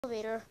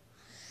elevator.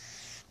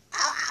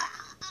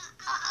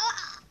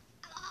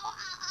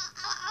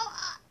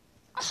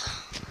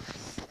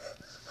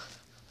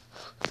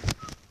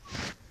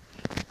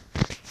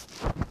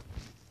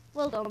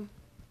 Welcome.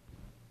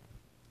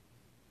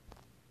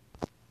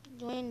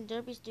 Join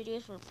Derby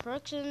Studios for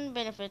perks and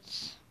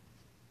benefits.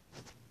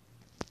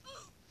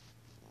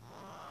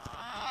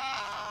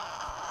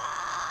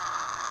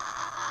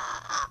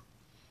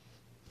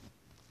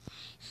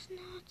 It's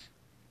not.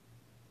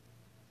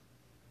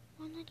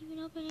 Why not even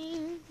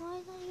opening?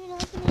 Why not even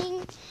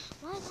opening?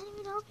 Why not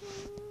even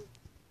opening?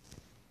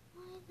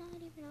 Why not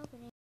even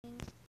opening?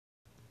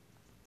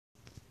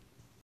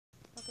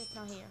 Okay, it's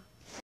not here.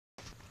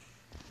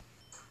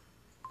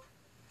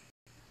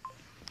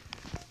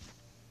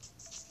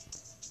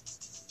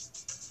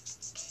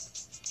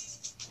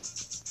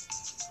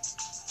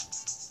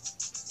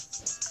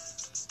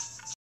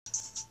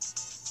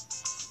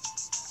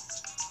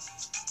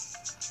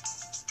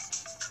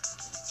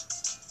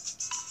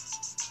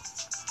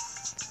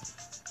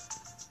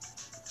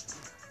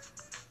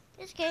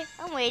 It's okay,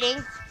 I'm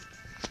waiting.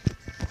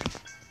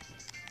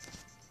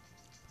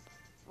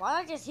 Why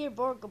not just hear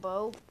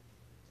Borgabo?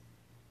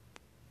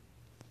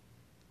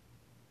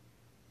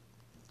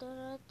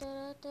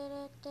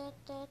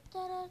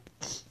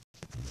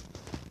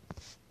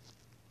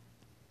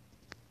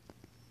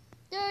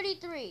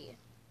 $33.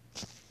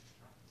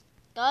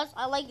 Guys,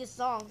 I like this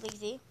song,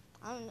 Lizzie.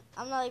 I'm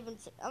not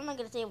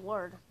gonna say a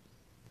word.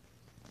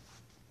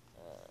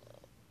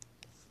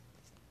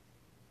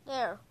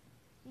 There.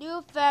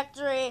 New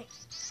factory.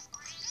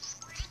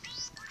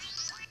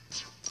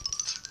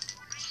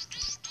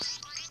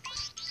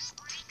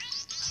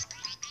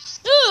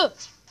 Ugh!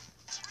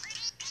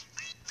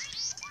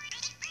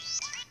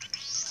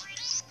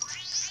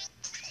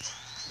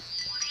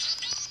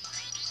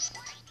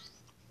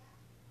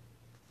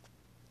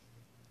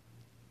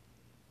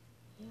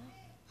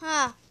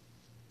 Huh.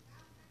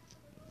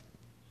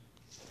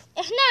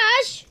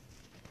 12.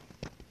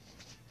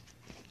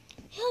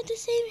 You have the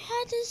same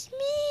hat as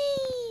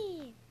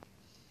me.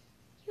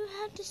 You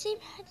have the same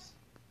hat.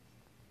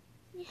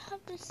 You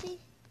have the same.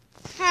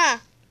 Huh.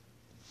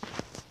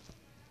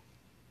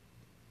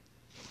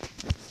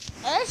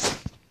 Eş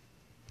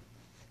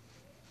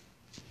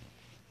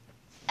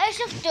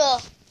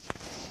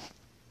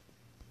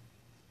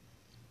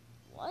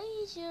Why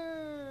is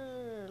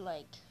your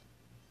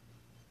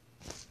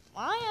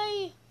why are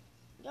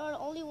you're the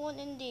only one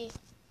in the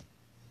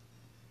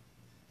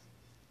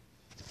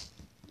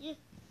you're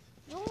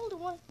the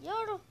one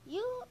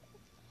you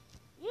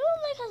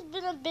has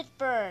been a bit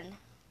burned.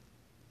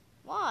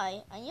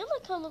 Why? And you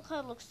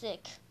look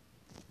sick.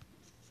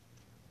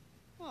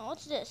 Oh,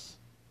 what's this?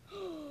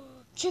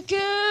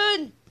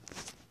 Chicken!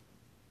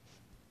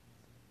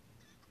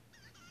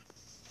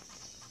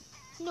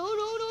 No.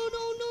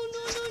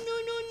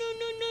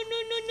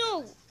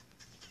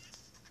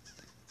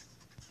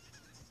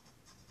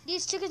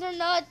 These chickens are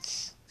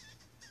nuts.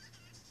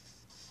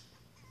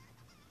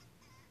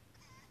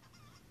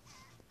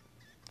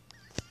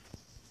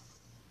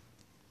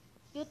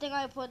 Good thing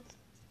I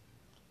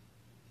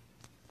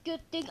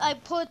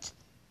put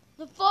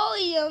the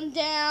volume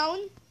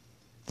down.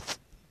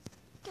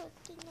 Good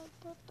thing I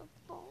put the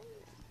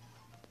volume.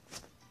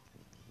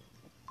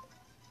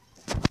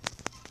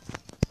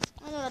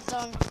 I know that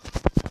song.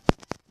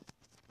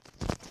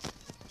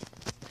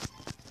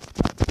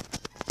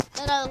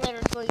 That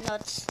elevator's going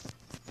nuts.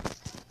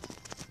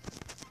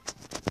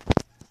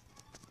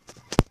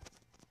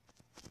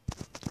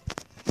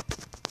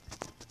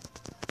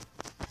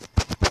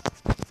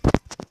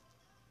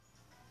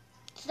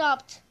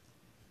 Stopped.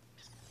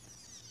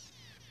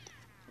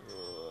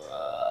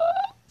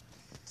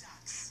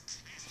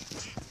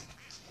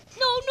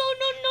 No,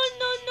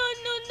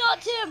 not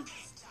him.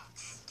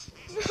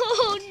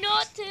 No,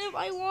 not him.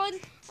 I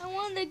want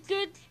the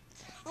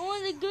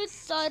good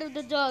side of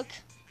the duck.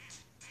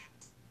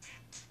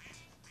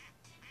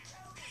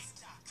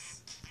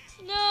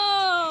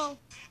 No.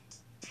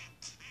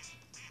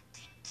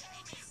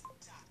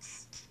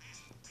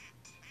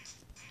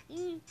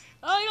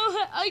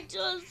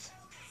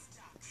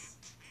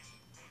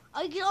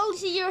 I can only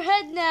see your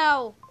head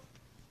now.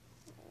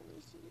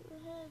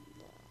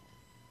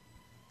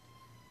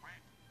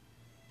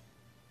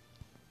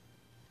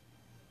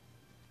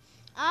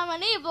 I'm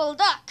an evil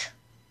duck.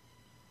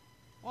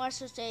 Or I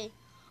should say,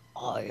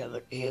 I am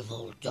an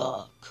evil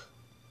duck.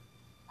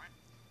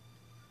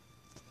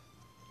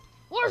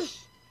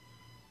 Worse.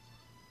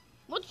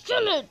 What's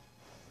killing?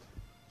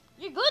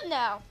 You're good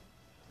now.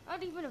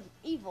 Not even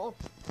evil.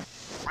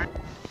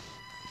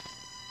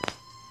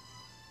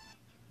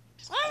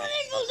 I'm an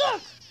evil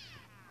duck.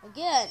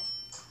 Again.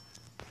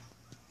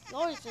 You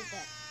always said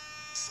that.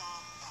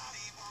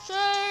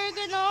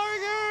 Chicken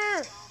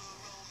order.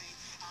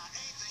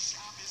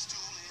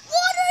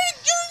 What are you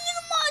doing in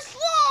my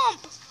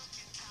swamp?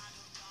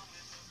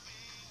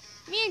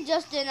 Me and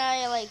Justin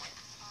are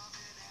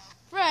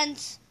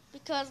friends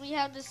because we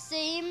have the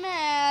same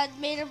hat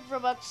made of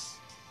Robux.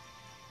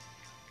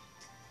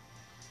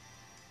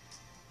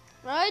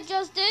 Right,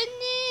 Justin?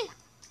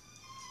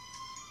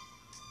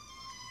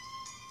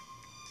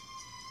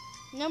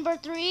 Number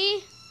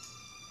 3,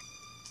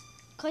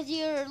 because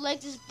your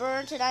legs is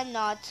burnt and I'm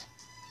not.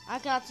 I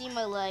cannot see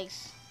my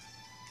legs.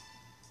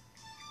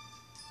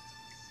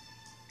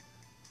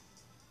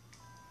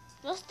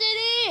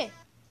 Destiny!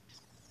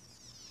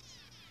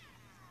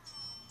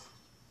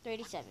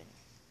 37.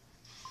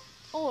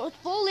 Oh, it's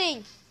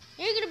bowling.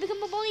 You're gonna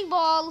become a bowling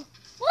ball.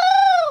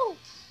 Woo!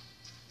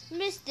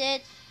 Missed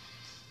it.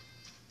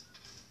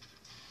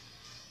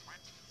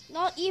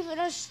 Not even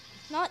a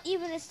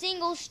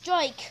single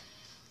strike.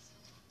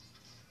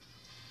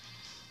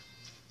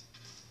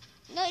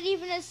 Not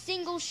even a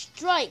single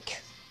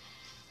strike.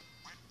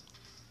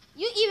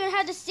 You even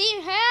had the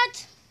same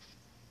hat?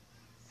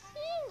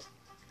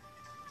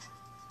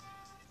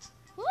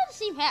 Who had the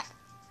same hat?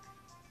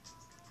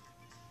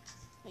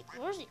 Wait,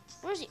 where is he?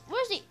 Where is he?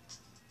 Where is he?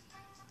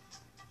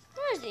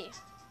 Where is he?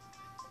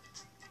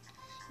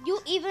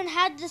 You even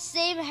had the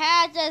same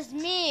hat as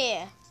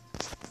me.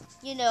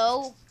 You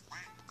know,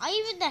 I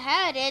even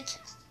had it.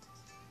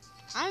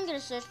 I'm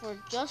gonna search for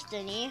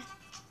Justiny.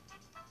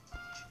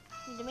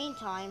 In the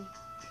meantime,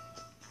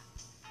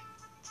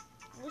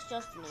 where's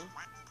Justiny?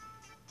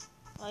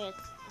 Oh yeah, it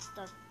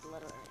starts with the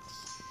letter X.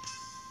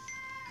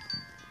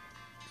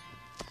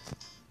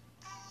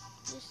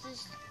 This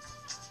is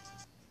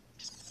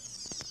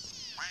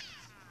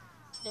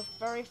the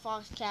furry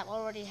fox cap.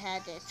 Already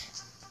had it.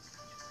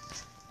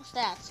 What's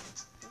that?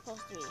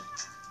 Plus 3.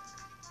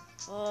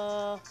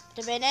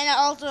 The banana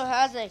also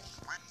has a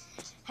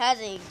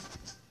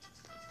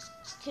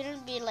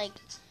couldn't be like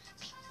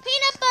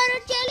peanut butter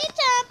jelly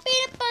time,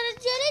 peanut butter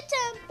jelly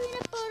time,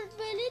 peanut butter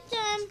jelly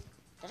time.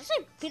 Did I say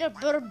peanut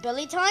butter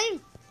belly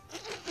time?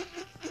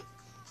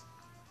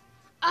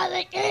 I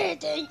like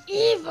anything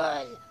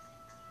evil.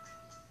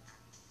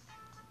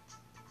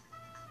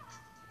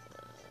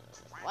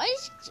 Why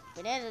is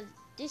banana?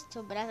 These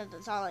 2 bananas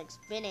that sound like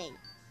spinning.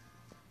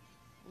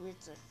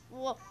 It's like,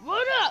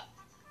 what up?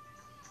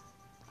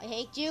 I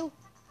hate you.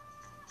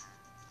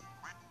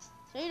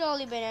 Say the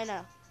only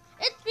banana.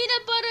 It's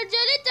peanut butter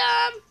jelly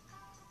time.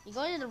 You're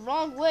going the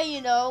wrong way,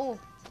 you know.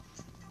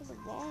 The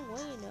wrong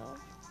way, you know.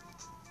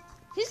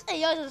 His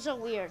AI is so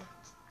weird.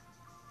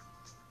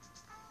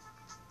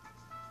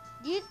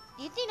 Do you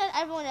think that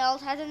everyone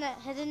else has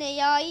an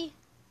AI?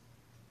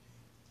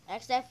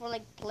 Except for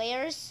like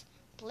players.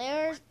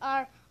 Players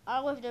are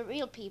with the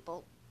real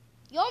people.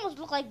 You almost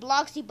look like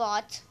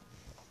Bloxybot.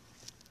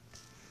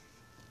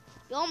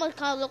 You almost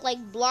kind of look like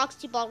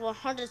Bloxybot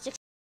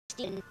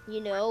 116,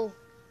 you know.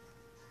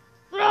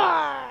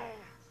 Roar!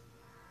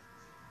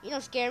 You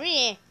don't scare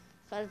me,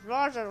 because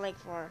roars are like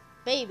for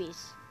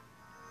babies.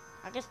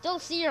 I can still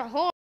see your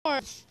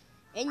horns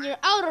in your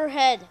outer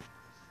head.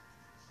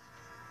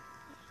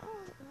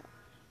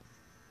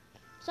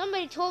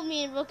 Somebody told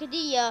me in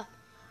Wikipedia,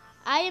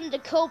 I am the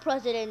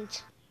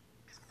co-president.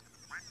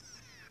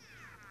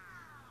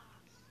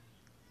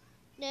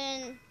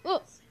 Then,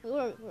 oh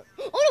no,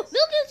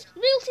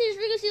 milk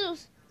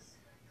cereals.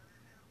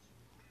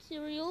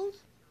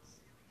 Cereals.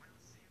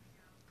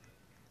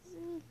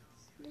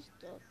 This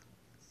stuff.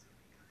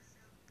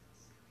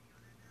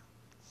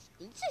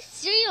 Is this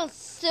cereal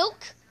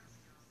silk?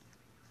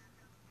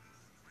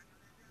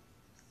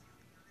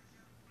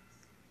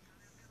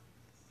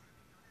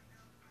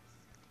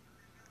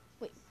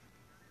 Wait.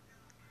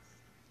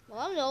 Well,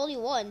 I'm the only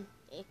one,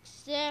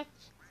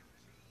 except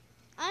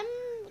I'm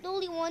the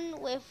only one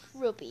with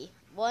rupee.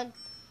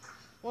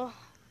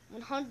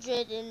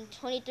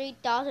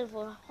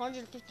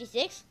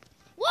 123,456.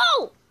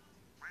 Whoa!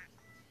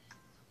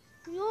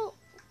 Yo,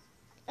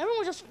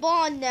 everyone just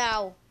spawned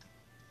now.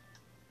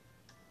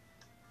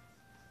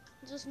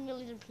 Just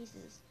millions of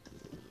pieces.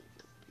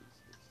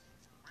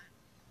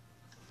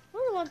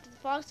 Where do I want the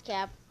fox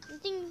cap? I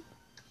think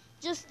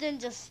Justin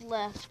just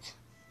left.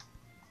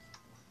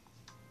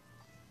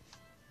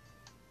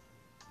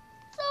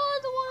 So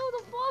I'm the one with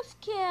the fox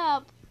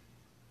cap.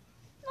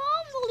 No,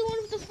 I'm the only one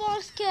with the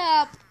fox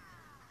cap.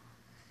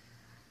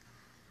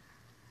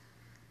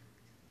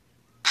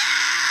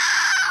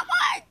 Oh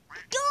my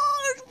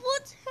God!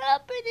 What's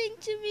happening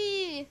to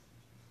me?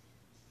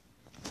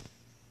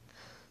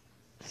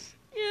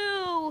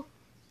 Ew.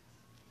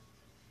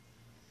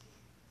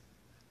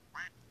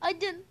 I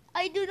do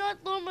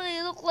not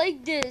normally look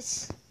like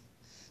this.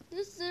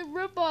 This is a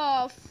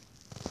ripoff.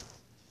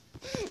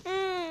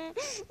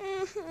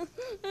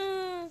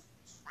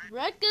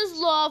 Shrek is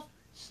love,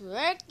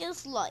 Shrek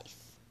is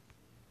life.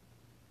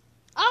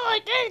 I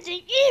like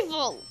anything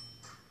evil.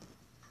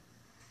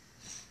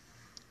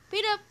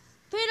 Peanut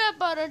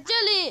butter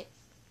jelly.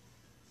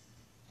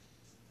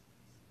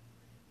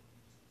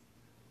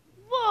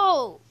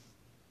 Whoa.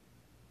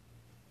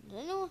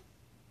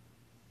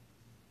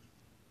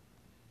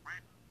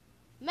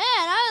 Man,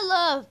 I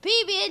love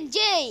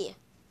PB&J.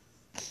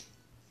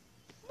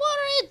 What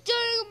are you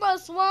doing in my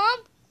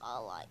swamp? I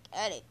like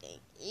anything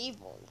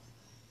evil.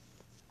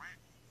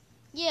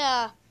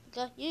 Yeah,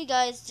 you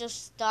guys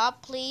just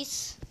stop,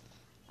 please.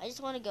 I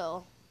just want to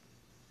go.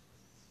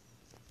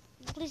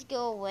 Please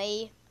go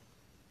away.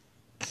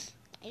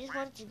 I just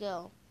wanted to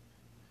go.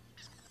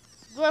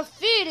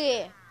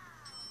 Graffiti!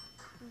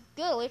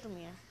 Get away from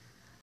here.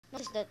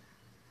 Notice that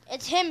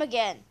it's him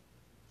again.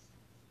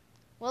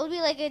 Will it be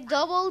like a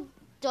double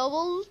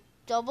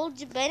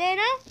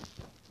banana?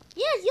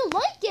 Yes, you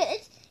like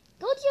it.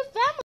 Go to your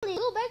family.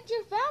 Go back to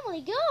your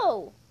family.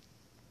 Go.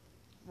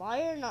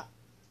 Why are not?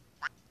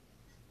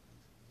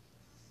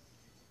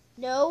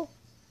 No.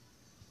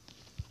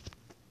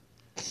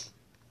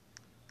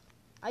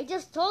 I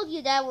just told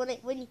you that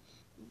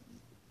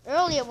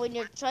earlier when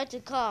you tried to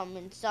come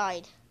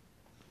inside.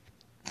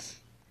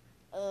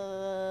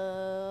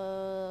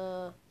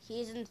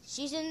 He's in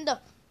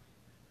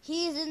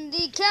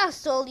the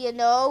castle, you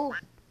know.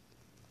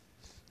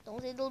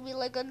 Don't say there'll be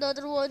like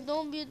another one.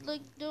 Don't be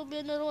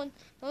another one.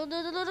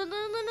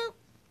 No.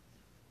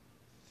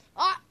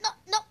 Ah, no.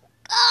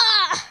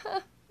 Ah!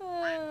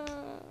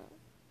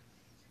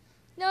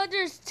 No,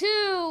 there's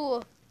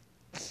two.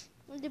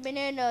 The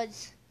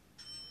bananas.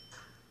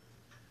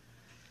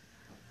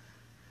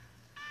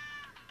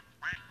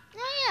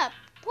 Oh yeah,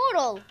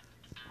 portal.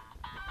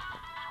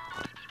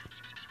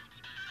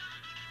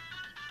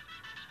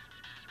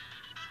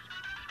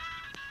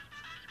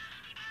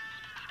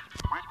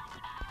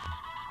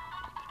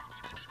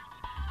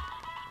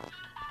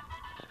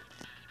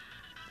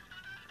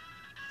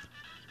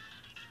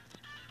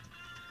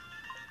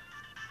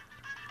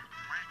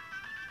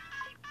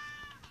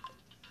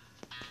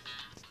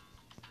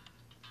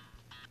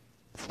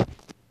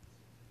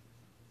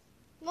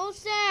 No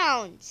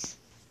sounds.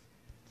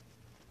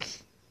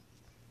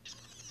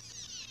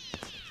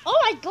 Oh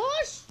my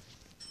gosh!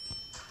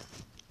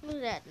 Look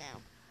at that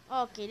now.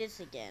 Okay, this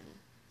again.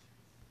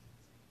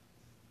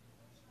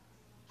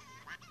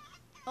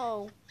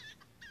 Oh.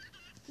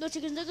 No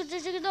chickens, no.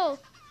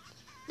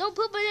 Don't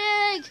poop an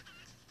egg!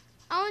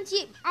 I want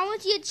to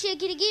see a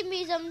chicken to give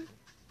me some.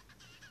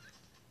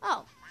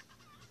 Oh.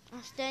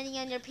 I'm standing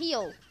on your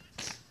peel.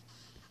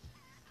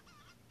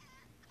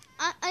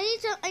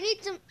 I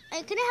need some.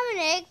 Can I have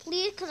an egg,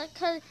 please?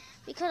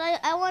 Because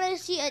I want to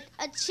see a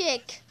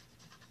chick.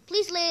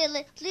 Please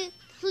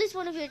please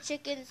one of your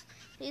chickens,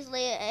 please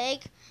lay an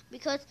egg,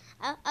 because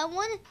I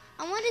want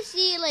to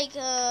see like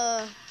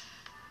I'm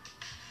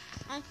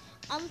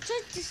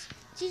trying to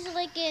see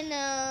like in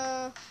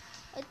a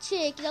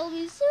chick. That would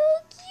be so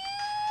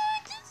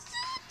cute. It's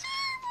so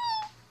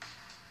terrible.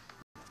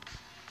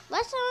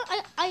 Last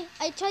time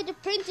I tried to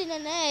print in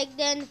an egg,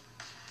 then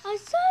I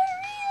saw a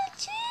real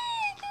chick.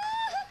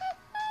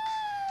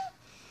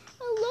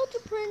 I love to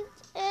print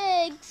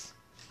eggs.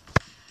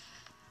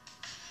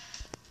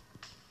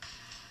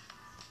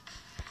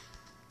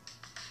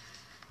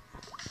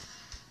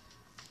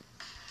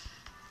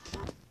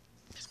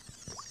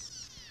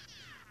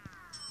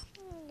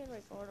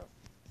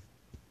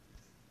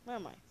 Where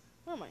am I?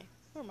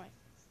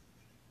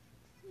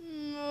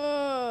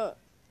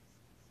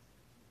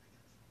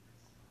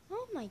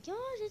 Oh my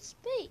gosh, it's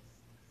space.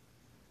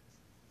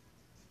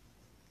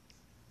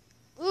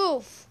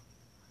 Oof.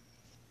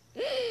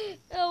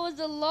 That was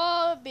a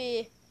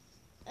lobby.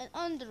 And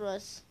under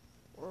us,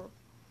 or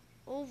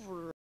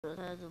over us,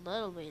 has an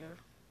elevator.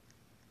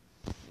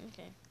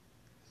 Okay.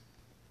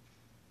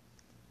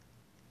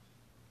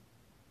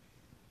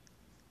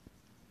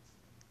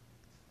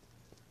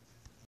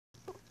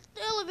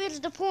 The elevator's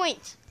the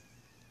point.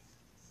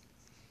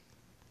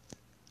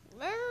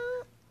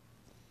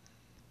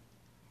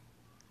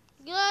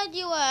 Glad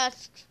you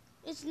asked.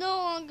 It's no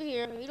longer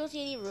here. You don't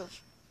see any roof.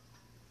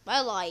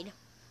 I lied.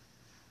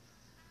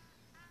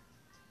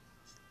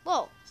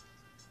 Whoa.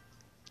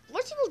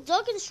 Where's people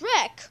Doug and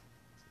Shrek?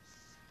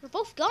 They're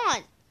both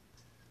gone.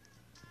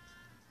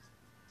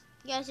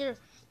 Yes,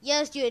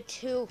 you're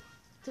two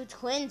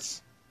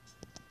twins.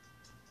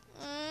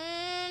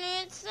 And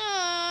it's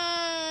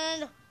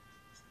sad.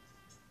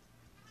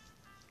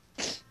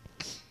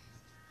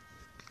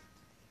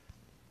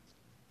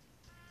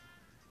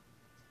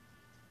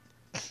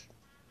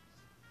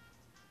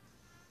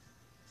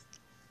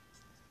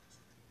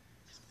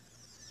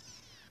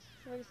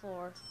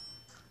 Four.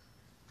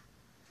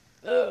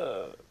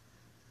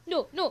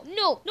 No,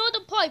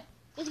 the pipe.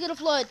 It's gonna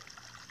flood.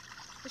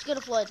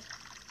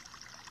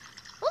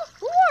 Oh,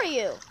 who are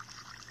you?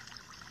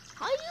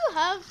 How do you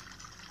have?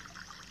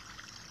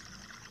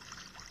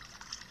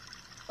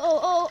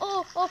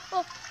 Oh.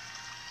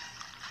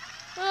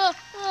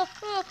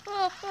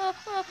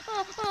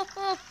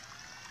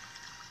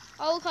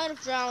 I'll kind of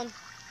drown.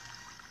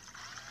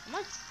 Am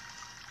I?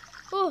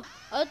 Oh,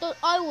 I thought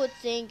I would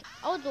sink.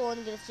 I was the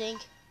one gonna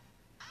sink.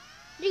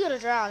 You're gonna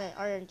drown it,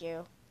 aren't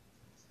you?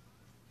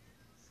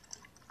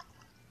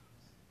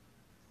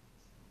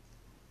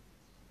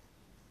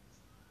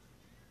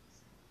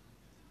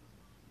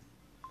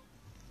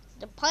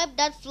 The pipe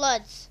that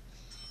floods.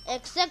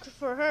 Except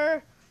for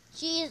her,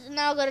 she is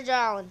now gonna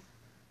drown.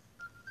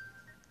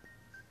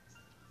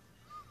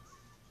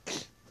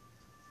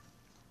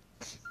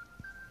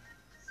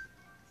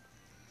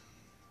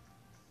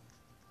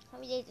 How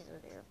many days is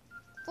there?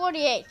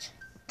 48.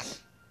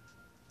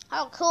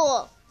 How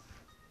cool.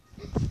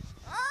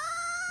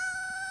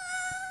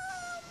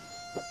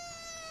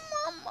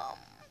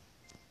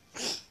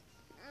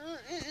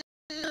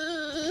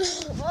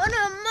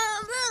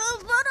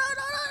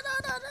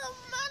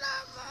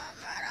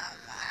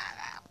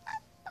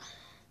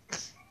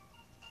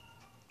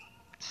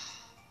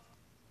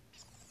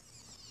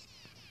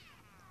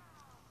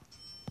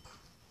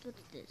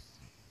 What's this?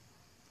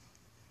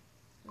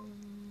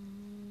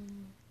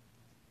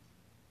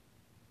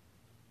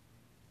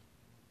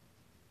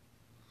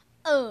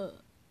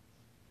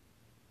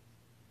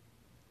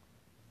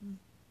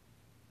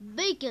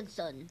 Bacon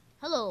Son.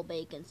 Hello,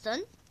 Bacon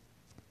Son.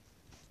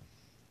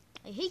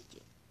 I hate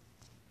you.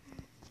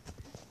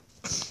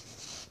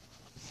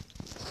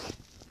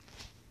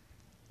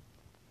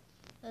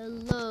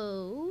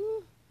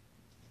 Hello,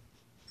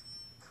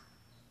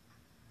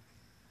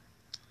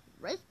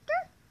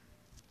 Rister?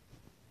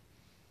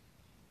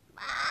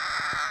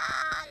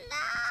 Ah, no.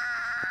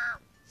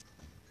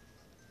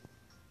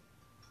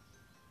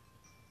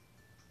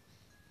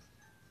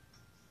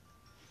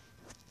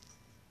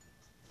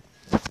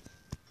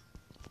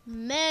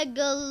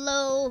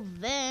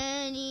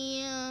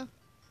 Megalovania.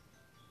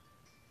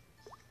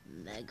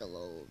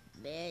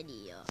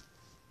 Megalovania.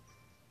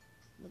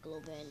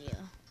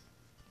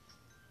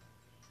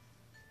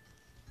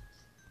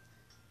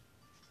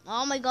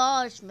 Oh my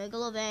gosh,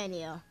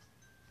 Megalovania.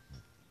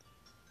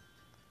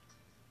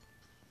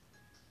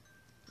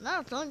 No,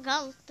 it kind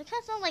of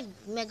sound like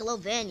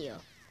Megalovania.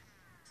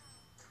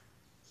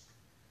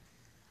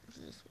 What's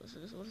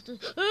this?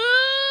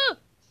 Ah!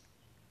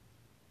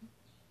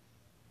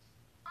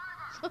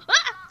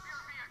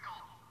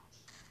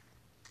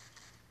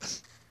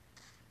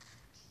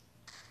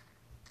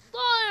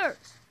 Fire!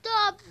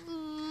 Stop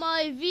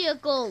my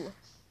vehicle!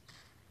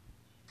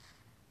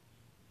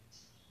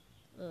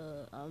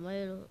 Am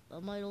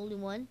I the only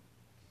one?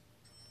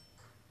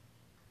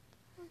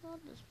 What's all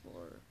this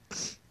for?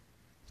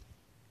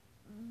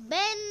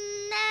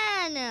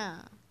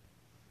 Banana!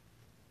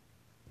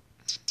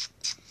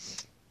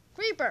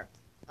 Creeper!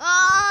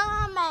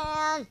 Oh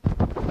man!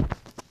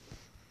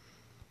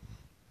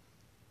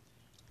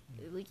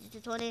 If we reach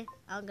to 20,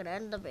 I'm gonna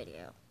end the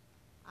video.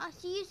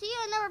 You see,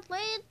 I never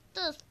played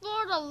this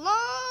for a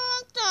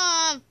long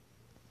time.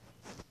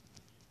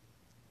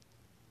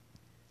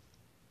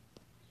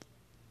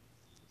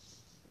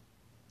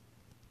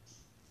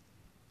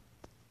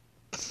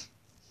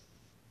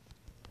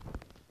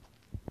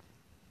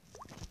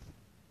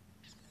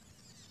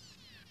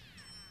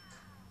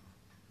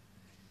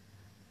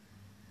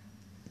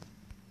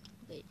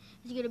 Okay,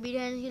 he's gonna beat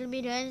hand,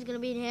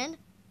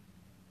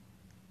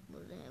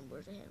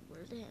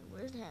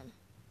 Where's the hand?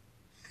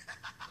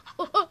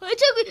 Oh,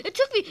 it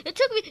took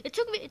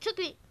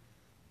me.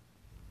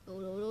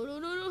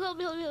 No, help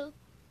me.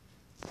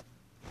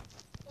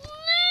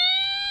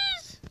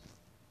 Please!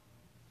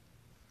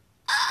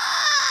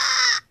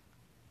 Ah!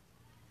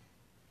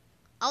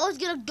 I was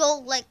gonna be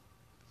like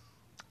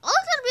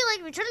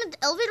returning the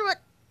elevator,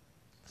 but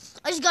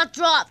I just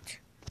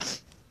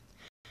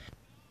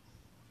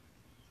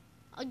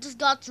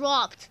got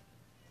dropped.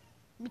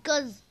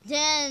 Because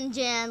Jan,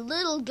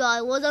 little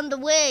guy, was on the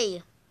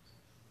way.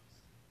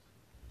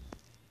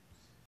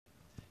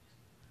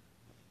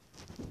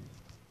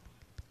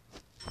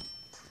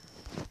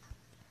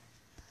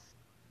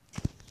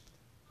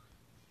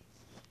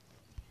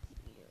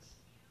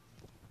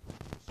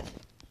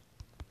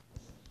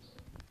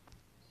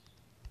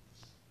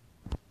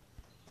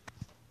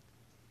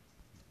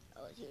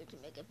 I was here to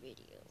make a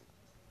video.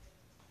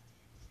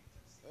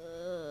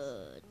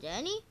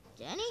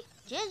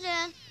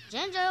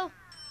 Janjo.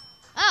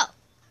 Oh,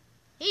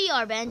 here you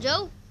are,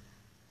 Banjo.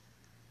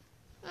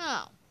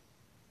 Oh,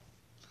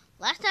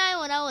 last time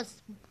when I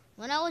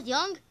was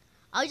young,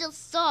 I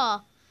just saw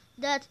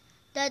that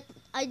I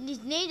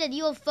named a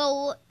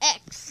UFO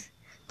X.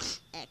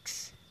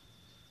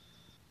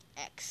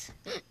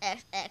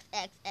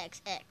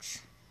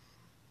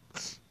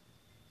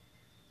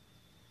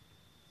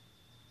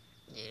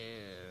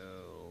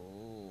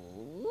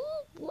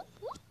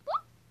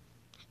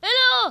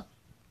 Hello.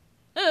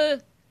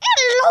 Hello,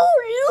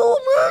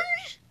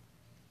 humans.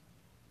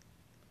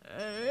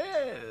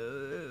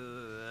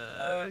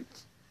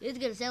 It's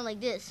gonna sound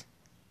like this.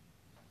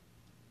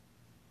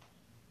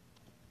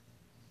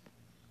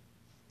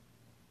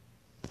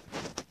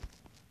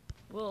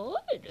 Well,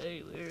 what a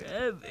day we're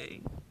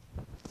having.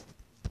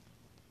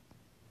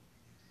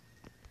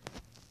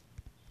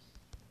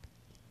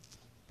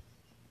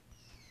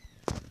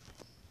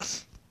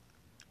 It's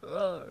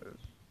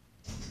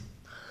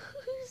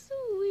so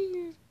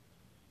weird.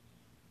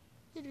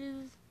 It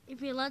is.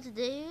 If you're allowed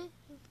today,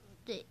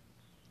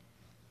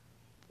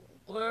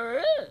 where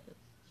aliens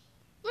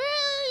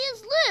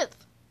live?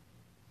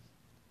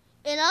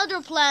 In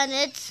other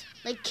planets,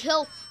 like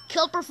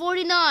Kelper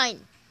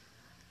 49.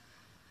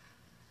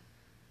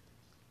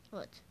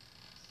 What?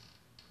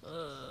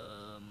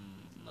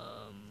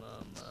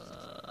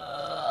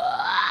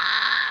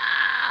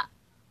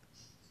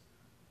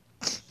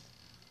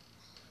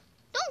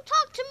 Don't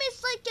talk to me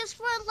like his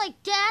friend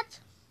like that.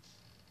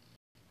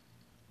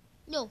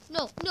 No.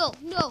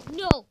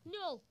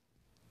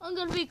 I'm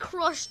gonna be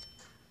crushed.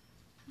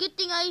 Good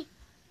thing I'm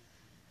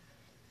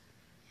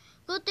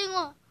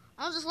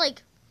just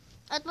like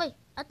at my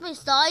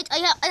side. I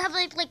have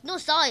like no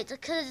sides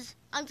because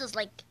I'm just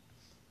like.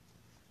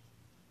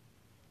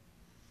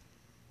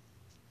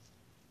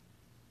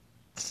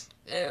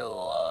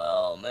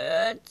 Hello,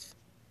 man.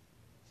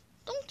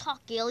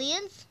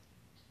 aliens?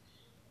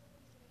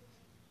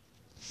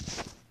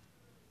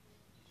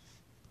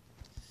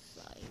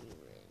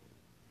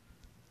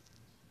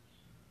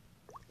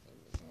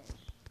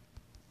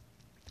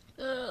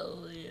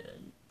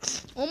 Alien.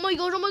 Oh my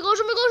gosh, oh my gosh,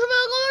 oh my gosh, oh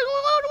my gosh, oh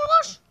my gosh, oh my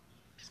gosh.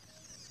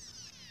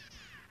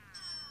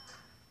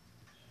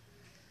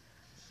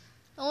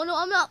 Oh no,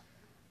 I'm not.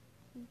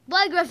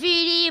 Bye,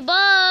 graffiti.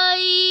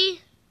 Bye.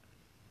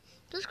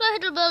 Subscribe,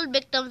 hit the bell,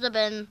 big thumbs up,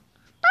 and